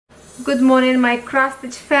Good morning, my craft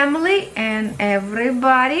stitch family and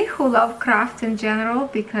everybody who love craft in general,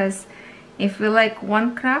 because if we like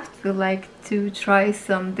one craft, we like to try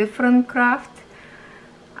some different craft.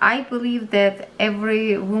 I believe that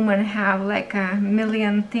every woman have like a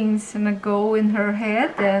million things in a go in her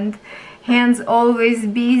head, and hands always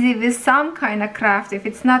busy with some kind of craft. If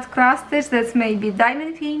it's not cross stitch, that's maybe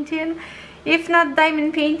diamond painting. If not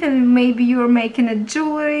diamond painting, maybe you're making a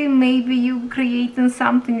jewelry, maybe you creating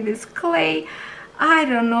something with clay. I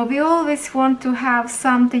don't know, we always want to have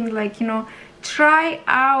something like, you know, try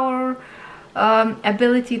our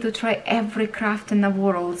ability to try every craft in the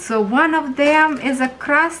world. So one of them is a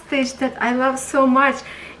cross stitch that I love so much,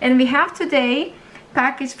 and we have today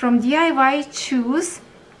package from DIYCHOOSE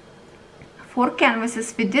 4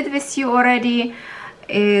 canvases. We did with you already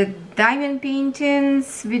diamond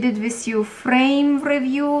paintings, we did with you frame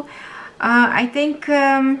review. I think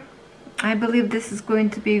I believe this is going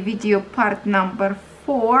to be video part number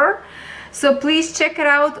 4, so please check it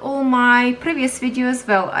out, all my previous videos as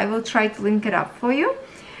well. I will try to link it up for you.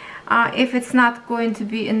 If it's not going to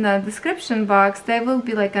be in the description box, there will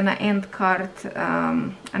be like an end card,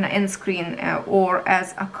 an end screen, or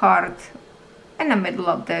as a card in the middle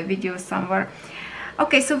of the video somewhere.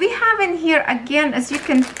 Okay, so we have in here again, as you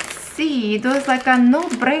can see, those like a no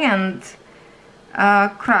brand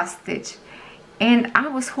cross stitch, and I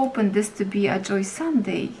was hoping this to be a Joy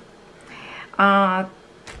Sunday. 2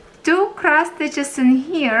 cross stitches in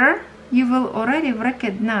here you will already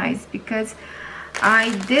recognize because I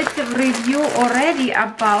did a review already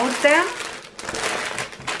about them,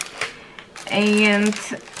 and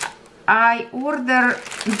I ordered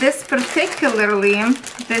this particularly,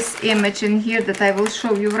 this image in here that I will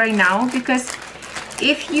show you right now, because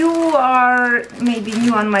if you are maybe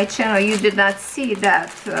new on my channel, you did not see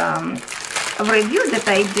that review that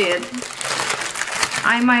I did,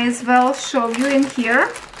 I might as well show you in here.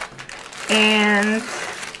 And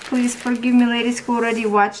please forgive me, ladies who already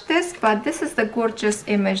watched this, but this is the gorgeous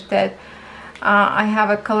image that I have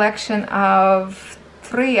a collection of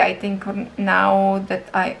 3, I think now, that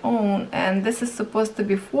I own, and this is supposed to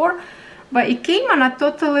be 4, but it came on a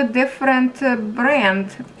totally different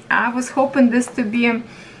brand. I was hoping this to be,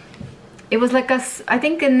 it was like a, I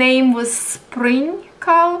think the name was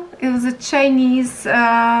Sprinkle. It was a Chinese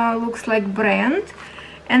looks like brand,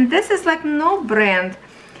 and this is like no brand,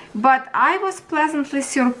 but I was pleasantly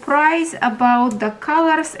surprised about the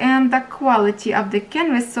colors and the quality of the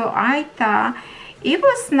canvas, so I thought it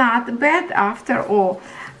was not bad after all.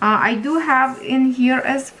 I do have in here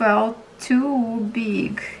as well 2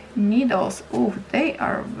 big needles. Oh, they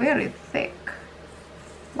are very thick.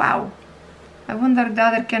 Wow. I wonder the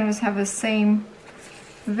other canvas have the same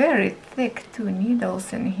very thick 2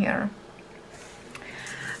 needles in here.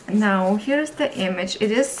 Now here's the image.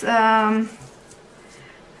 It is I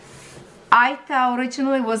thought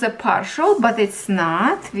originally was a partial, but it's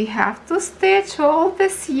not. We have to stitch all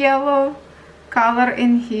this yellow color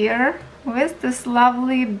in here with this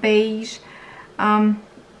lovely beige,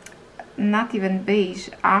 not even beige,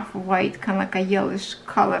 off-white, kind of like a yellowish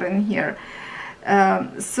color in here.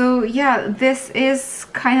 So yeah, this is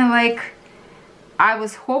kind of like, I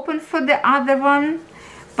was hoping for the other one,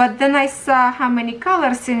 but then I saw how many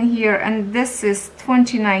colors in here, and this is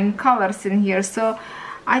 29 colors in here, so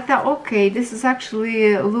I thought, okay, this is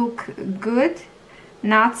actually look good,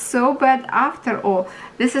 not so bad after all.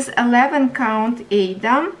 This is 11 count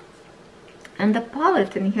Adam, and the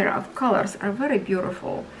palette in here of colors are very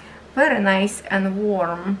beautiful, very nice and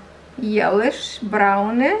warm, yellowish,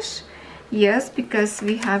 brownish. Yes, because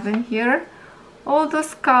we have in here all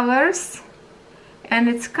those colors, and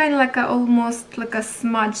it's kind of like a, almost like a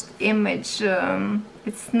smudged image.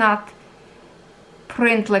 It's not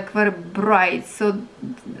print like very bright, so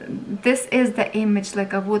this is the image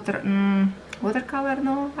like a watercolor.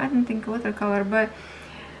 No, I don't think watercolor, but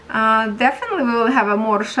definitely we will have a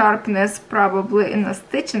more sharpness probably in the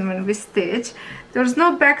stitching when we stitch. There's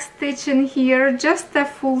no back stitch in here, just the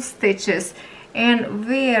full stitches, and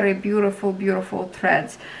very beautiful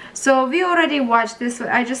threads. So we already watched this.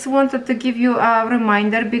 I just wanted to give you a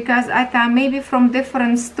reminder because I thought maybe from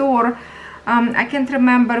different store, I can't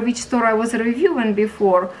remember which store I was reviewing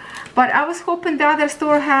before, but I was hoping the other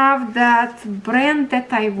store have that brand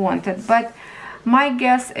that I wanted, but my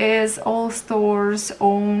guess is all stores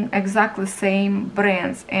own exactly same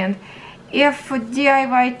brands. And if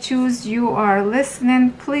DIYCHOOSE you are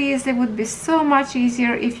listening, please, it would be so much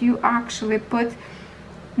easier if you actually put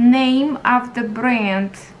name of the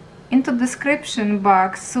brand into description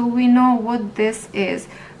box so we know what this is.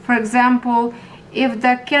 For example, if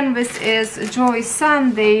the canvas is Joy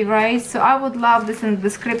Sunday, right? So I would love this in the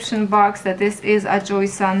description box that this is a Joy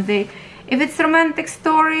Sunday. If it's romantic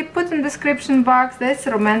story, put in the description box that's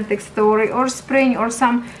romantic story, or spring, or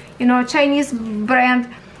some, you know, Chinese brand.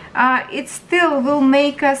 It still will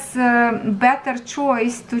make us better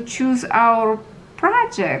choice to choose our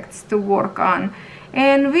projects to work on,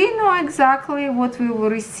 and we know exactly what we will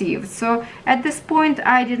receive. So at this point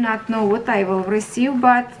I did not know what I will receive,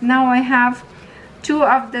 but now I have two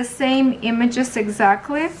of the same images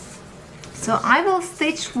exactly. So I will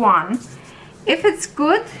stitch one. If it's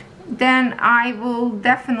good, then I will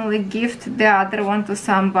definitely gift the other one to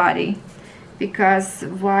somebody, because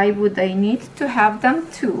why would I need to have them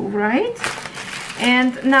two, right?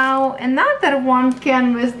 And now another one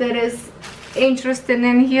canvas that is interesting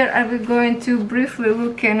in here, I will going to briefly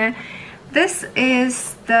look in it. This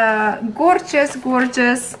is the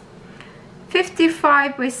gorgeous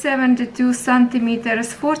 55 by 72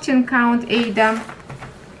 centimeters 14 count Ada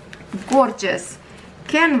gorgeous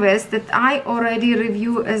canvas that I already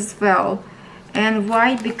reviewed as well. And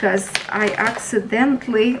why? Because I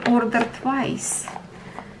accidentally ordered twice.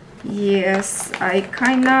 Yes, I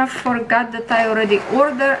kind of forgot that I already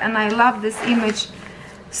ordered, and I love this image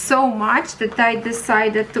so much that I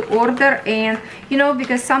decided to order. And you know,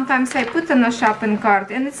 because sometimes I put in a shopping cart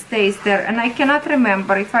and it stays there, and I cannot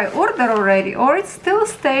remember if I ordered already or it's still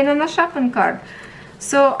staying on a shopping cart.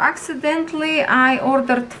 So accidentally I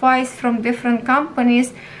ordered twice from different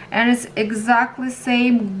companies, and it's exactly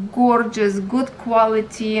same gorgeous good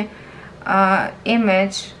quality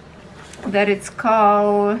image that it's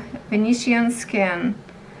called Venetian Skin.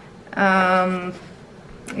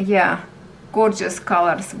 Yeah, gorgeous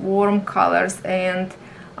colors, warm colors, and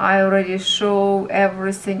I already show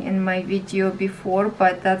everything in my video before,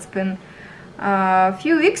 but that's been a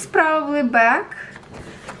few weeks probably back.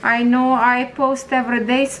 I know I post every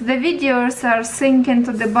day, so the videos are sinking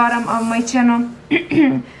to the bottom of my channel.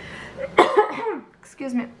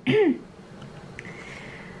 Excuse me.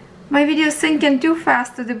 My videos sinking too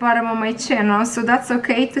fast to the bottom of my channel, so that's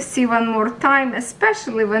okay to see one more time,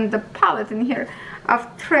 especially when the palette in here of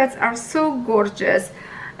threads are so gorgeous.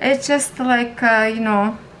 It's just like you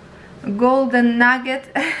know, golden nugget.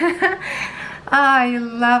 I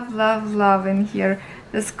love in here.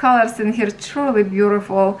 These colors in here truly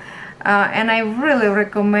beautiful, and I really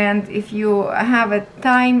recommend, if you have a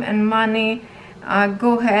time and money,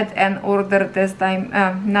 go ahead and order this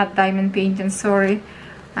not diamond painting, sorry,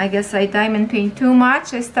 I guess I diamond paint too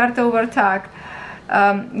much, I start over talk.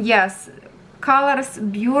 Yes, colors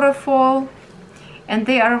beautiful, and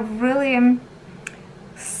they are really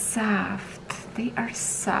soft. They are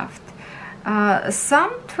soft.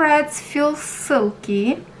 Some threads feel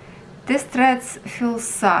silky, these threads feel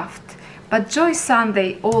soft, but Joy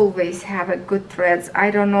Sunday always have a good threads. I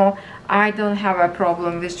don't know, I don't have a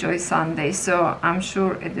problem with Joy Sunday, so I'm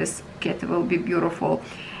sure this kit will be beautiful.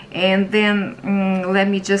 And then let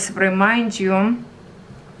me just remind you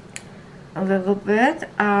a little bit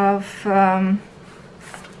of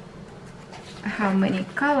how many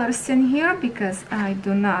colors in here, because I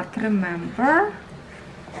do not remember.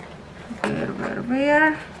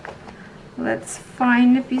 Where? Let's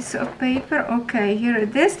find a piece of paper. Okay, here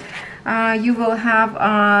it is. You will have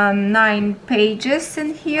 9 pages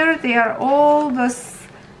in here. They are all those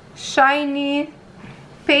shiny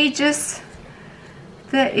pages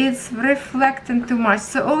that it's reflecting too much.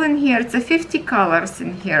 So all in here, it's 50 colors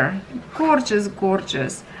in here. Gorgeous,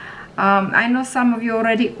 gorgeous. I know some of you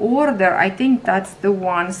already order. I think that's the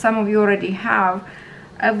one. Some of you already have.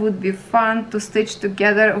 It would be fun to stitch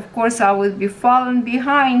together. Of course, I would be falling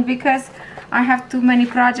behind because I have too many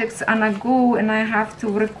projects on a go, and I have to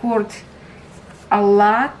record a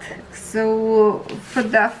lot. So for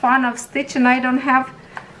the fun of stitching, I don't have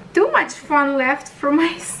too much fun left for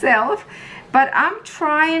myself. But I'm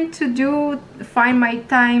trying to find my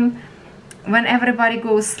time when everybody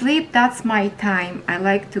goes sleep. That's my time. I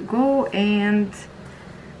like to go and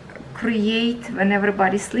create when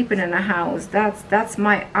everybody's sleeping in a house. That's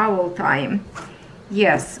my owl time.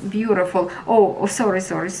 Yes, beautiful. Oh, sorry.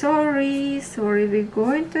 We're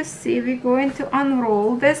going to see, we're going to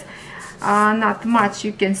unroll this. Not much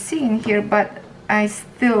you can see in here, but I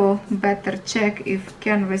still better check if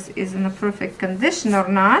canvas is in a perfect condition or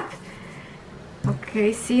not.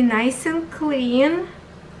 Okay, see, nice and clean.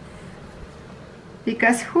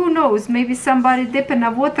 Because who knows, maybe somebody dip in the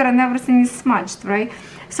water and everything is smudged, right?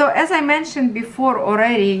 So as I mentioned before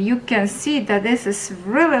already, you can see that this is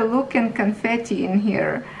really looking confetti in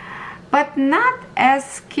here, but not as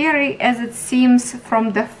scary as it seems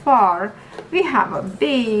from the far. We have a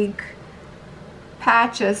big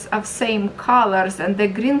patches of same colors, and the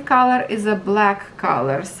green color is a black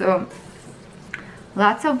color, so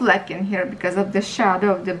lots of black in here because of the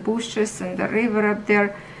shadow of the bushes and the river up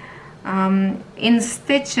there. In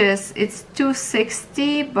stitches it's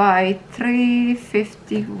 260 by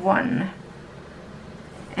 351,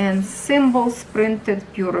 and symbols printed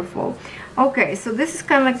beautiful. Okay, so this is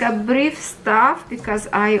kind of like a brief stuff because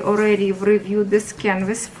I already reviewed this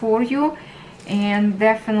canvas for you, and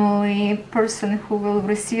definitely person who will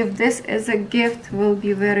receive this as a gift will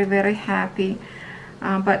be very, very happy.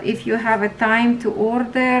 But if you have a time to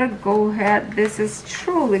order, go ahead. This is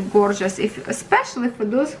truly gorgeous, especially for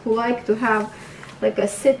those who like to have like a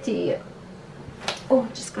city, oh,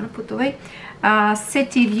 just gonna put away,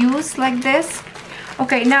 city views like this.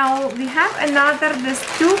 Okay, now we have there's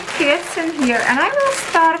two kits in here, and I will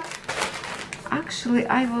start, actually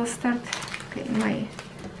I will start, okay, my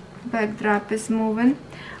backdrop is moving.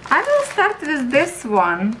 I will start with this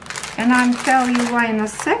one, and I'll tell you why in a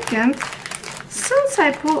second. Since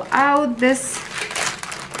I pull out this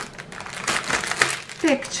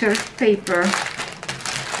picture paper.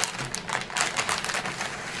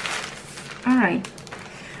 All right.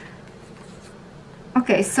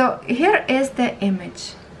 Okay, so here is the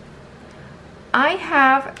image. I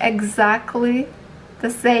have exactly the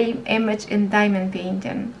same image in diamond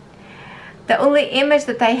painting. The only image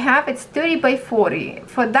that I have, it's 30 by 40.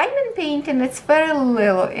 For diamond painting, it's very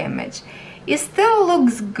little image. It still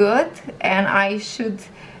looks good, and I should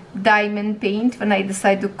diamond paint when I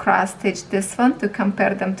decide to cross stitch this one to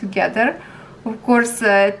compare them together. Of course,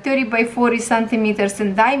 30 by 40 centimeters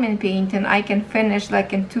in diamond painting I can finish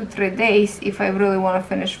like in 2-3 days if I really want to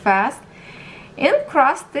finish fast. In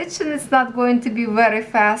cross stitching it's not going to be very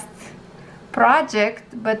fast project,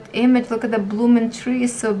 but image, look at the blooming tree,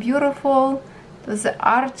 is so beautiful. There's an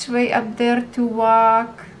archway up there to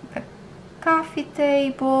walk, the coffee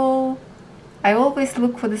table. I always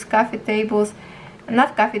look for these coffee tables,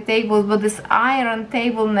 not coffee tables, but this iron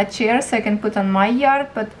table and a chair so I can put on my yard,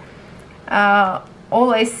 but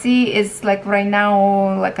all I see is like right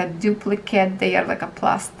now like a duplicate. They are like a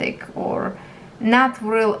plastic or not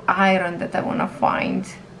real iron that I want to find.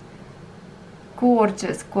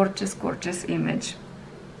 Gorgeous, gorgeous, gorgeous image.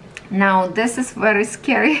 Now this is very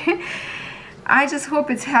scary. I just hope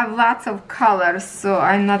it have lots of colors so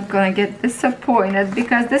I'm not gonna get disappointed,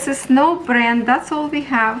 because this is no brand, that's all we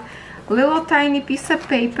have. Little tiny piece of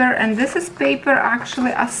paper, and this is paper,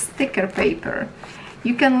 actually a sticker paper.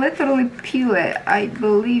 You can literally peel it. I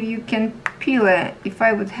believe you can peel it if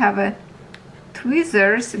I would have a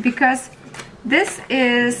tweezers, because this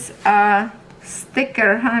is a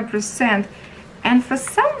sticker 100%, and for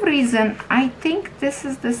some reason I think this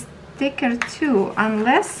is the sticker too,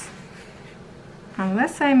 unless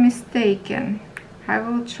I'm mistaken. I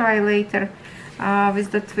will try later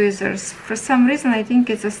with the tweezers. For some reason I think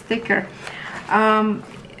it's a sticker.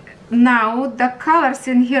 Now the colors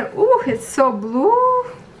in here, oh, it's so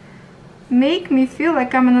blue, make me feel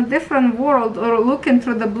like I'm in a different world or looking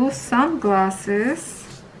through the blue sunglasses.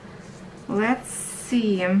 Let's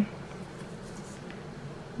see.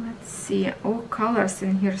 Oh, colors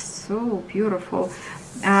in here so beautiful.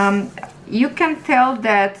 You can tell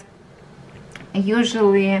that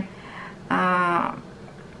usually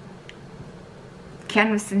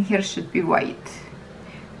canvas in here should be white.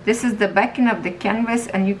 This is the backing of the canvas,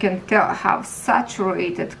 and you can tell how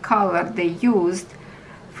saturated color they used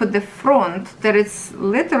for the front, that it's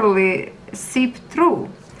literally seeped through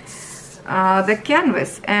the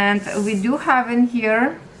canvas. And we do have in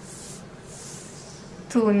here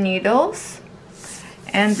 2 needles,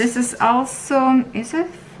 and this is also, is it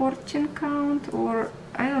 14 count, or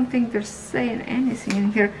I don't think they're saying anything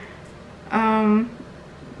in here.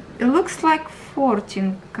 It looks like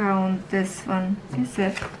 14 count, this one, is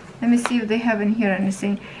it? Let me see if they have in here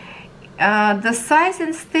anything. The size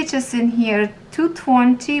and stitches in here,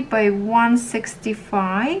 220 by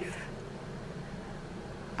 165.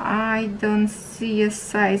 I don't see a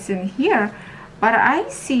size in here, but I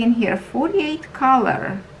see in here 48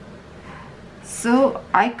 color. So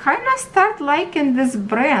I kind of start liking this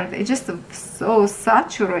brand. It's just so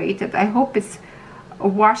saturated. I hope it's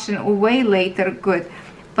washing away later good.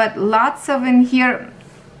 But lots of in here,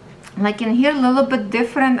 like in here a little bit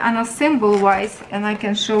different on a symbol wise, and I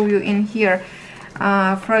can show you in here.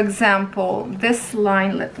 For example, this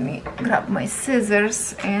line, let me grab my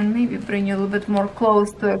scissors and maybe bring you a little bit more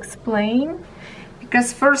close to explain,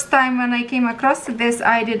 because first time when I came across this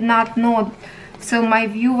I did not know, so my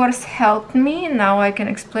viewers helped me. Now I can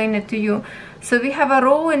explain it to you. So we have a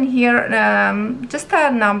row in here, just a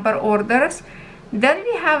number orders. Then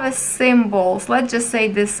we have a symbols, let's just say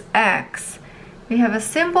this X. we have a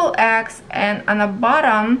symbol X, and on the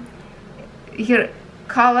bottom here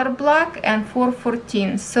color black and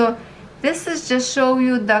 414. So this is just show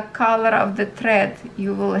you the color of the thread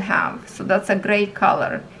you will have. So that's a gray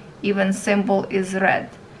color, even symbol is red,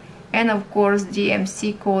 and of course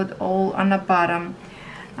DMC code all on the bottom.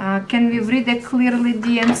 Can we read it clearly,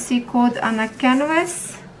 DMC code on a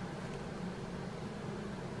canvas?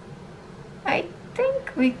 I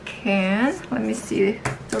think we can. Let me see,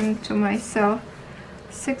 turn to myself.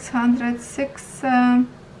 606.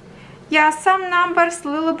 Yeah, some numbers a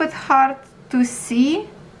little bit hard to see.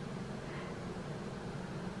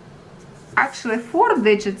 Actually 4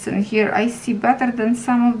 digits in here I see better than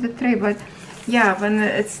some of the 3, but yeah, when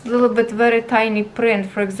it's a little bit very tiny print,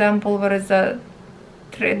 for example, where is a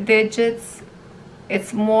 3 digits,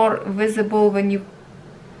 it's more visible when you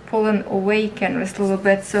pull it away canvas a little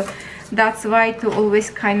bit. So that's why to always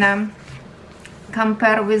kind of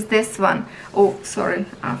compare with this one. Oh, sorry,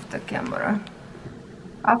 after camera,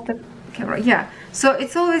 yeah. So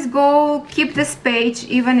it's always go keep this page,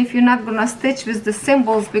 even if you're not gonna stitch with the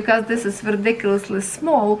symbols, because this is ridiculously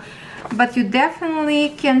small, but you definitely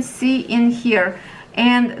can see in here.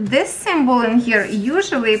 And this symbol in here,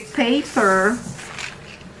 usually paper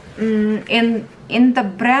in the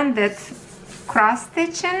branded cross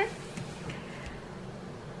stitching,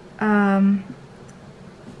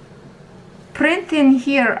 print in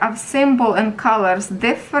here of symbol and colors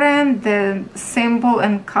different than symbol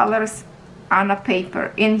and colors on a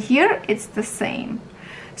paper. In here it's the same.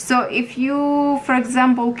 So if you, for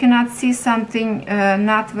example, cannot see something,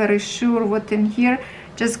 not very sure what in here,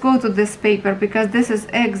 just go to this paper, because this is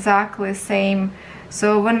exactly same.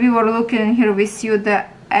 So when we were looking in here, we see the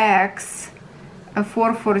X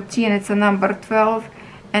 414, it's a number 12,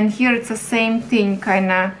 and here it's the same thing,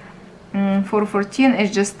 kind of 414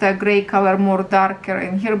 is just a gray color, more darker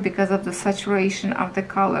in here because of the saturation of the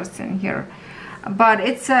colors in here, but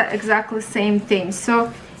it's exactly same thing.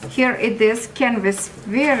 So here it is, canvas,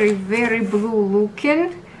 very blue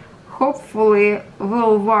looking, hopefully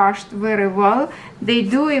well washed very well. They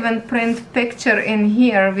do even print picture in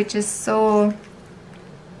here, which is so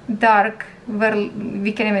dark where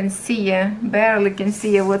we can even see, barely can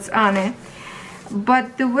see what's on it.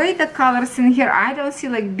 But the way the colors in here, I don't see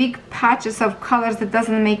like big patches of colors that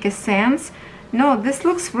doesn't make a sense. No, this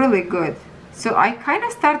looks really good. So I kind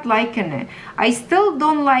of start liking it. I still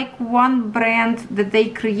don't like one brand that they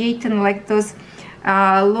create in like those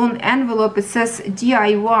long envelope. It says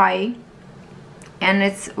DIY and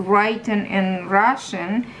it's written in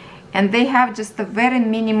Russian, and they have just a very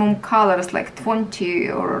minimum colors, like 20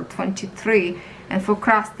 or 23, and for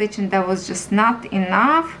cross stitching that was just not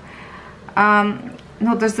enough.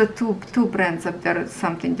 No, there's the two brands up there,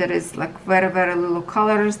 something that is like very little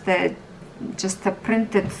colors that just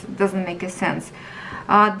printed doesn't make a sense.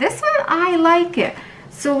 This one I like it.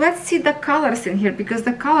 So let's see the colors in here, because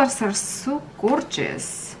the colors are so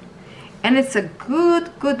gorgeous, and it's a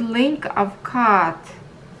good length of cut,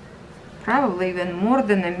 probably even more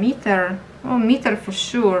than a meter. Oh, meter for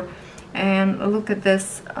sure. And look at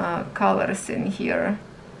this colors in here.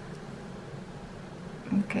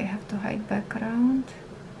 Okay, I have to hide background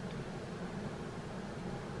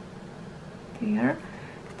there.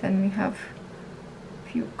 Then we have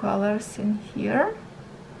few colors in here.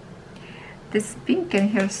 This pink in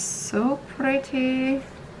here is so pretty.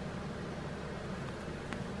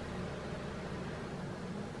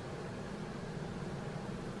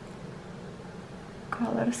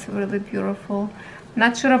 Colors really beautiful.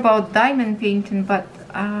 Not sure about diamond painting, but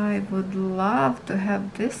I would love to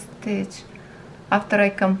have this stitch after I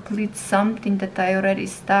complete something that I already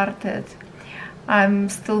started. I'm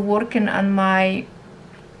still working on my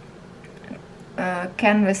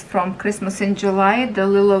canvas from Christmas in July, the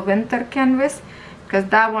little winter canvas, because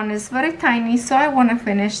that one is very tiny, so I want to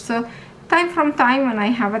finish. So time from time, when I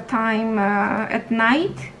have a time at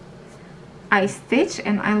night, I stitch,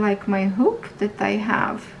 and I like my hook that I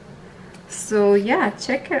have. So yeah,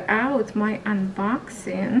 check it out, my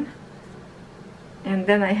unboxing. And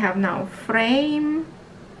then I have now frame.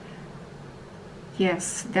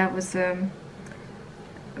 Yes, that was a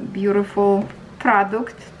beautiful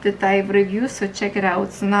product that I've reviewed, so check it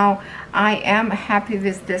out. So now I am happy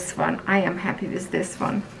with this one. I am happy with this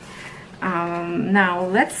one. Now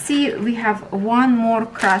let's see, we have one more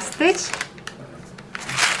cross stitch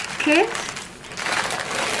kit,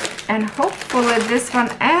 and hopefully this one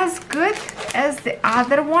as good as the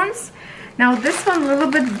other ones. Now this one a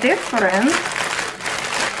little bit different,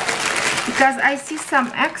 because I see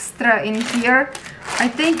some extra in here. I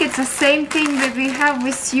think it's the same thing that we have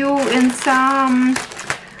with you in some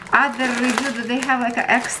other review, that they have like an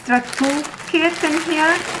extra tool kit in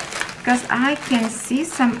here, because I can see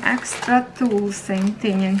some extra tools, same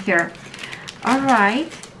thing in here. All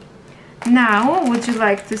right, now would you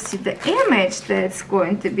like to see the image that it's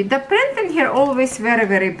going to be? The print in here always very,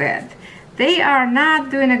 very bad. They are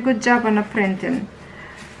not doing a good job on the printing.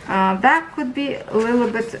 That could be a little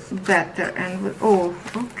bit better. And oh,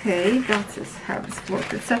 okay, that's how it's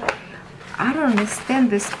working. So I don't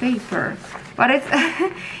understand this paper, but it's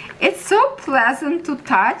it's so pleasant to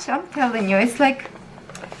touch. I'm telling you, it's like,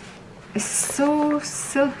 it's so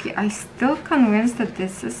silky. I'm still convinced that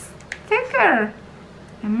this is thicker.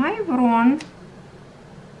 Am I wrong?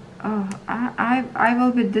 Oh, I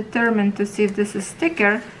will be determined to see if this is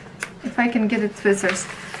thicker, if I can get it tweezers.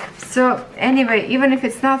 So anyway, even if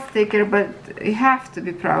it's not thicker, but you have to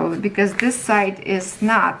be probably, because this side is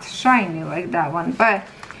not shiny like that one, but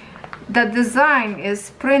the design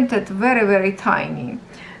is printed very, very tiny.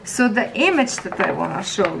 So the image that I want to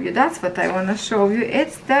show you, that's what I want to show you.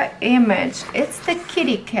 It's the image, it's the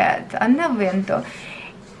kitty cat on the window.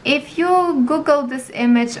 If you Google this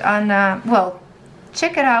image on, well,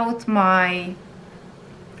 check it out, my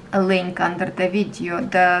link under the video.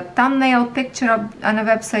 The thumbnail picture on the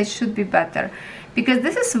website should be better, because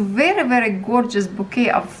this is very, very gorgeous bouquet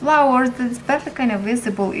of flowers that's barely kind of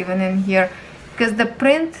visible even in here, because the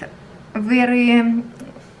print very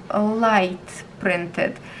light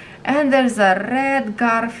printed. And there's a red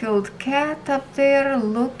Garfield cat up there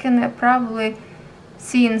looking at, probably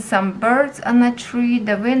seeing some birds on a tree.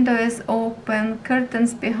 The window is open,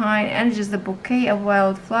 curtains behind, and just a bouquet of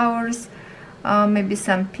wild flowers. Maybe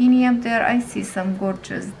some peony up there. I see some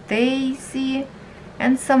gorgeous daisy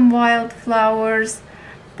and some wild flowers.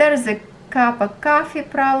 There's a cup of coffee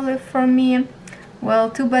probably for me.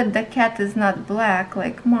 Well, too bad the cat is not black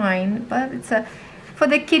like mine, but it's for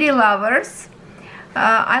the kitty lovers.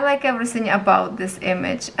 I like everything about this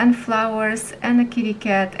image, and flowers and a kitty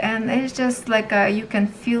cat, and it's just like you can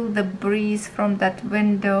feel the breeze from that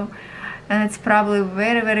window, and it's probably a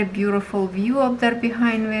very, very beautiful view up there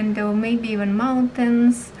behind window, maybe even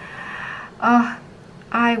mountains. I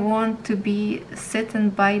want to be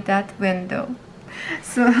sitting by that window.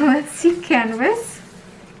 So let's see canvas.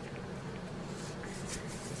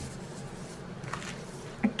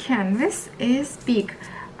 Canvas is big.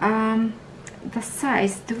 The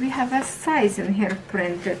size, do we have a size in here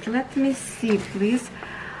printed? Let me see, please.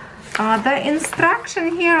 The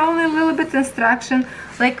instruction here, only a little bit instruction,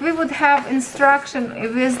 like we would have instruction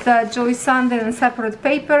with the Joy Sunday in separate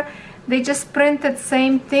paper. They just printed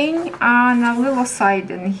same thing on a little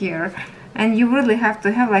side in here, and you really have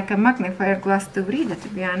to have like a magnifier glass to read it, to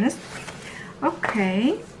be honest.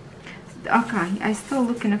 Okay, I'm still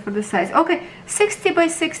looking for the size. Okay, 60 by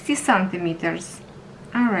 60 centimeters.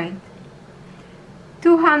 All right,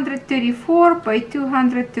 234 by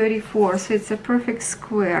 234, so it's a perfect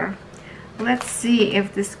square. Let's see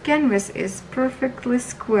if this canvas is perfectly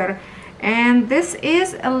square. And this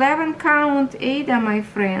is 11 count Ada, my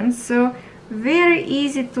friends, so very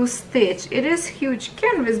easy to stitch. It is huge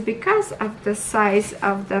canvas because of the size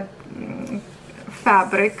of the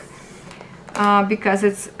fabric, because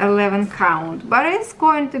it's 11 count, but it's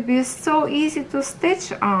going to be so easy to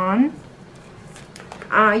stitch on.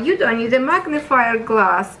 You don't need a magnifier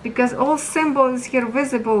glass because all symbols here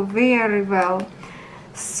visible very well.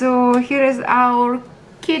 So here is our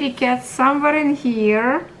kitty cat somewhere in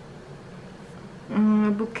here.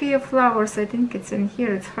 A bouquet of flowers, I think it's in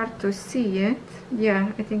here. It's hard to see it.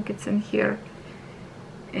 Yeah, I think it's in here.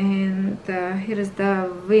 And here is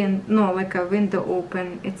the like a window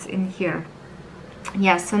open. It's in here.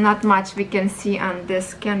 Yeah, so not much we can see on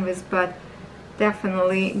this canvas, but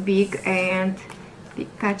definitely big, and big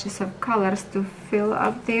patches of colors to fill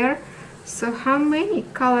up there. So how many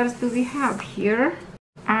colors do we have here?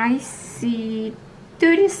 I see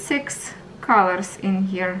 36 colors in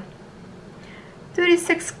here.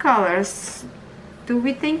 36 colors. Do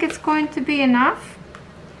we think it's going to be enough?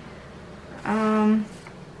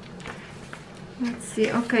 Let's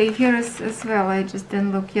see. Okay, here is as well. I just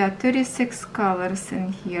didn't look. Yeah, 36 colors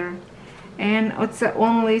in here. And it's the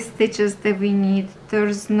only stitches that we need.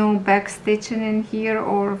 There's no back stitching in here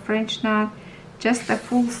or French knot, just the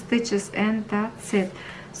full stitches, and that's it.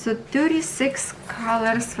 So 36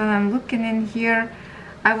 colors. When I'm looking in here,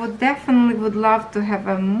 I would definitely love to have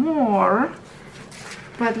a more,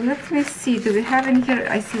 but let me see, do we have in here?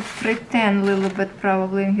 I see 310 a little bit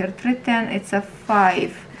probably in here. 310, it's a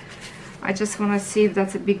 5. I just want to see if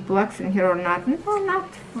that's a big blocks in here or not. No, not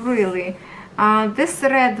really. This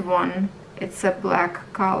red one, it's a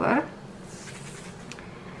black color,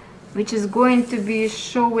 which is going to be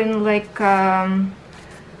showing like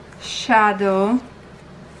shadow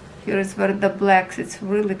Here is where the blacks, it's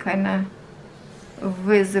really kind of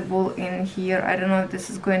visible in here. I don't know if this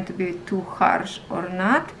is going to be too harsh or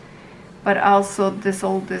not, but also this,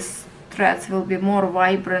 all these threads will be more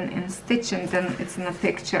vibrant in stitching than it's in a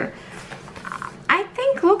picture. I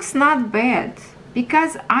think looks not bad,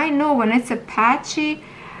 because I know when it's a patchy,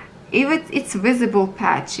 if it's visible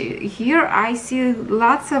patchy. Here I see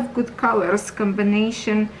lots of good colors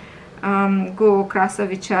combination go across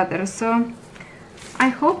of each other, so I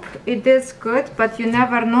hope it is good, but you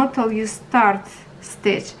never know till you start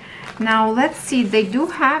stitch. Now let's see, they do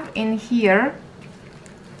have in here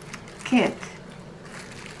kit,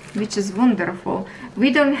 which is wonderful.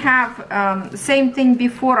 We don't have same thing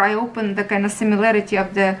before. I opened the kind of similarity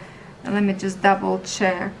of the, let me just double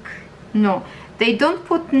check. No, they don't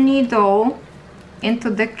put needle into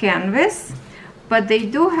the canvas, but they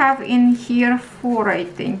do have in here 4, I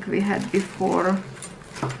think we had before.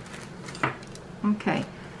 Okay,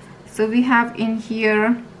 so we have in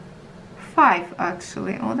here 5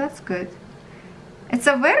 actually. Oh, that's good. It's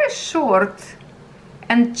a very short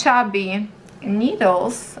and chubby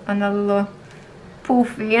needles and a little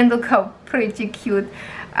poofy, and look how pretty cute.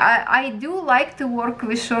 I do like to work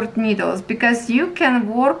with short needles because you can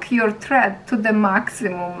work your thread to the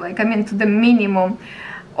maximum, like I mean to the minimum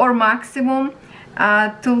or maximum,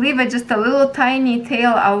 to leave it just a little tiny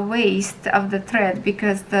tail of waste of the thread,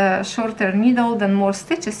 because the shorter needle, the more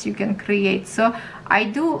stitches you can create. So I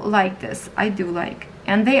do like this, I do like,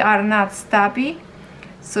 and they are not stubby,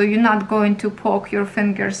 so you're not going to poke your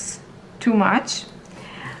fingers too much.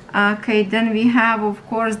 Okay, then we have of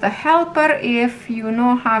course the helper, if you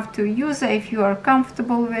know how to use it, if you are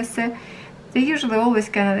comfortable with it. They usually always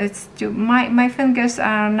can, it's too, my fingers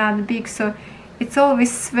are not big, so it's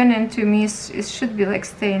always swinging to me. It should be like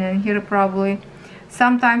staying in here probably.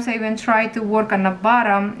 Sometimes I even try to work on the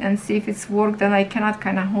bottom and see if it's worked, and I cannot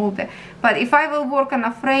kind of hold it. But if I will work on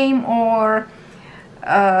a frame or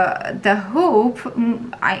the hoop,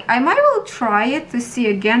 I might well try it to see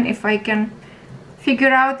again if I can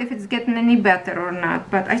figure out if it's getting any better or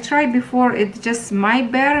not. But I tried before, it's just my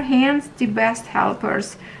bare hands, the best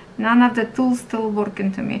helpers. None of the tools still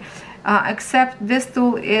working to me, except this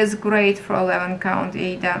tool is great for 11 count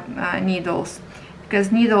Ada needles,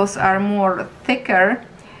 because needles are more thicker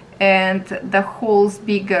and the holes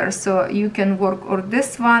bigger, so you can work or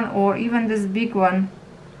this one or even this big one.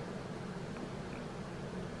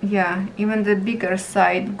 Yeah, even the bigger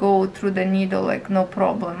side go through the needle like no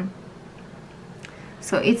problem.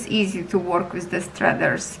 So it's easy to work with the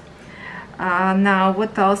threaders. Now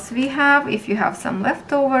what else we have? If you have some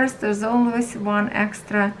leftovers, there's always one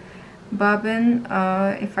extra bobbin,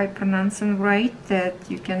 if I pronounce it right, that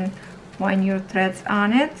you can wind your threads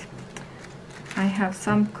on it. I have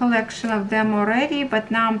some collection of them already, but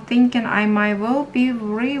now I'm thinking I might well be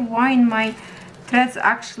rewind my threads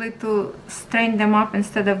actually to strain them up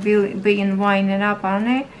instead of being winding up on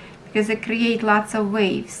it, because they create lots of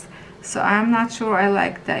waves. So I'm not sure I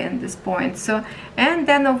like that in this point. So, and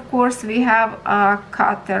then of course we have a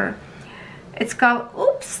cutter. It's called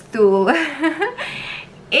Oops tool.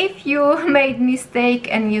 If you made mistake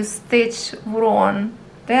and you stitch wrong,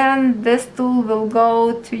 then this tool will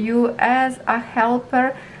go to you as a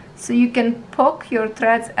helper, so you can poke your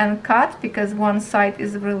threads and cut, because one side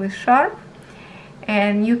is really sharp,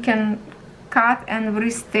 and you can cut and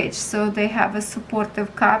restitch. So they have a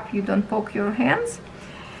supportive cup, you don't poke your hands.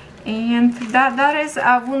 And that is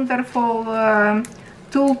a wonderful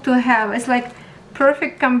tool to have. It's like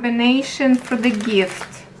perfect combination for the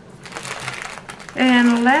gift.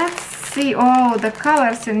 And let's see, oh, the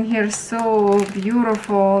colors in here so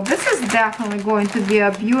beautiful. This is definitely going to be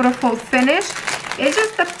a beautiful finish. It's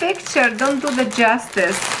just a picture, don't do the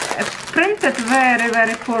justice. Printed very,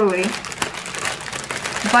 very poorly.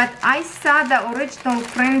 But I saw the original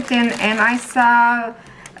printing, and I saw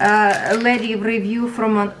a lady review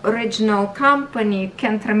from an original company,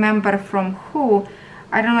 can't remember from who.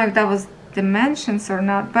 I don't know if that was Dimensions or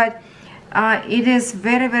not, but it is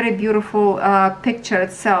very, very beautiful picture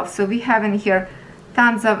itself. So we have in here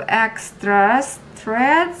tons of extra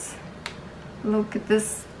threads. Look at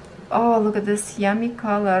this. Oh, look at this yummy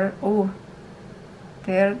color. Oh,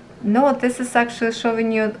 there. No, this is actually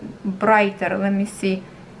showing you brighter. Let me see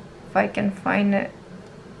if I can find it.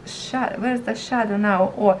 Where's the shadow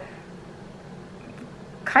now? Or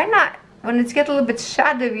kind of when it's get a little bit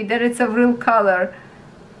shadowy, there it's a real color.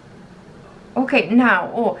 Okay,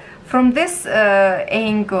 now, oh, from this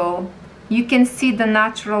angle you can see the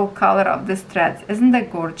natural color of this thread. Isn't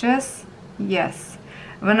that gorgeous? Yes.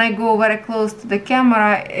 When I go very close to the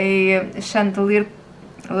camera, a chandelier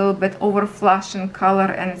a little bit over flush in color,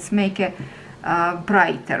 and it's make it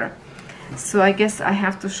brighter. So I guess I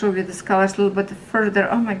have to show you these colors a little bit further.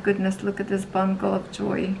 Oh my goodness, look at this bundle of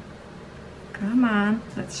joy. Come on,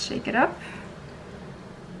 let's shake it up.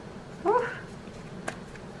 Oh.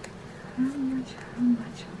 How much, how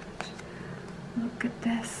much, how much? Look at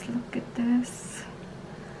this, look at this.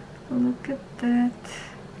 Look at that.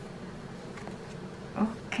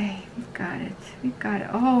 Okay, we got it, we got it.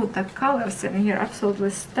 Oh, the colors in here,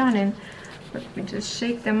 absolutely stunning. Let me just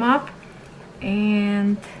shake them up.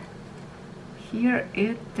 And here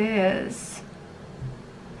it is.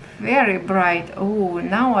 Very bright. Oh,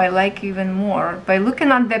 now I like even more. By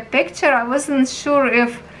looking at the picture, I wasn't sure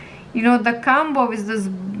if, you know, the combo with this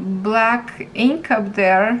black ink up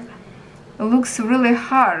there looks really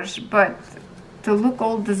harsh, but to look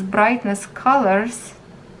all this brightness colors,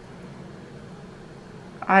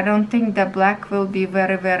 I don't think the black will be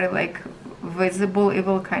very, very like visible. It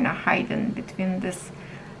will kind of hide in between this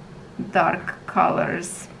dark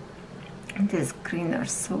colors. This green are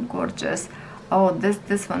so gorgeous. Oh,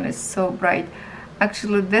 this one is so bright.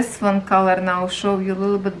 Actually, this one color now show you a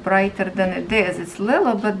little bit brighter than it is. It's a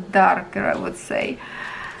little bit darker, I would say.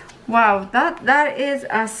 Wow, that is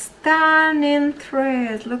a stunning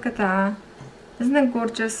thread. Look at that. Isn't it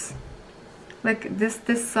gorgeous? Like this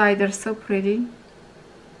side are so pretty.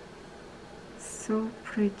 So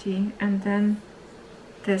pretty. And then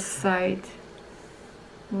this side.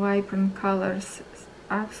 Vibrant colors.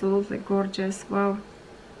 Absolutely gorgeous. Wow.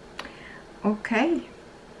 Okay.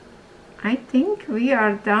 I think we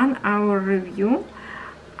are done our review.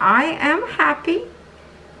 I am happy.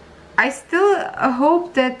 I still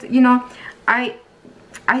hope that, you know, I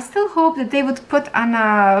still hope that they would put on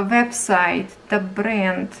a website the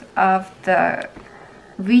brand of the,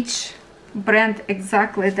 which brand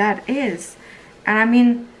exactly that is. And I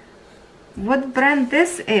mean, what brand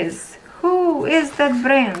this is. Who is that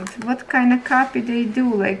brand? What kind of copy they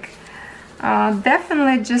do? Like,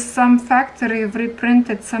 definitely just some factory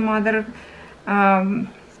reprinted some other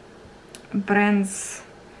brands.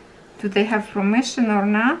 Do they have permission or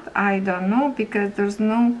not? I don't know, because there's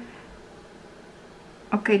no...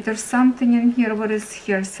 Okay, there's something in here. What is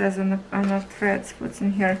here? Says on the threads. What's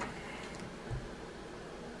in here?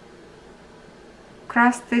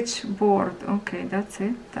 Cross stitch board. Okay, that's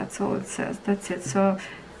it. That's all it says. That's it. So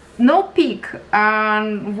no peak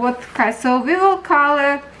on what kind. So we will call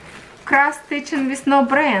it cross stitching with no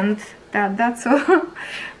brand. That's all.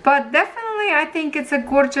 But definitely, I think it's a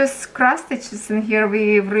gorgeous cross stitches in here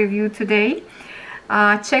we've reviewed today.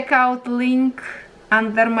 Check out link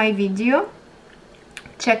under my video.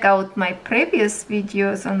 Check out my previous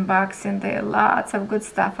videos unboxing. There are lots of good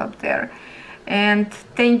stuff up there. And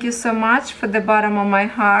thank you so much for the bottom of my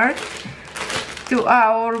heart to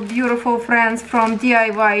our beautiful friends from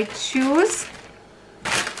DIYCHOOSE.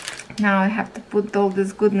 Now I have to put all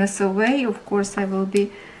this goodness away. Of course, I will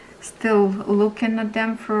be still looking at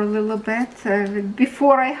them for a little bit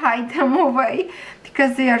before I hide them away,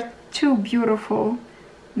 because they are too beautiful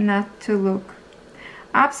not to look.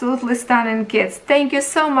 Absolutely stunning kits. Thank you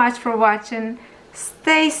so much for watching.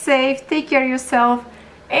 Stay safe, take care of yourself,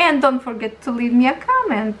 and don't forget to leave me a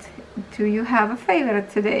comment. Do you have a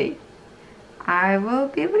favorite today? I will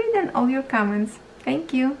be reading all your comments.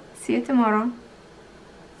 Thank you. See you tomorrow.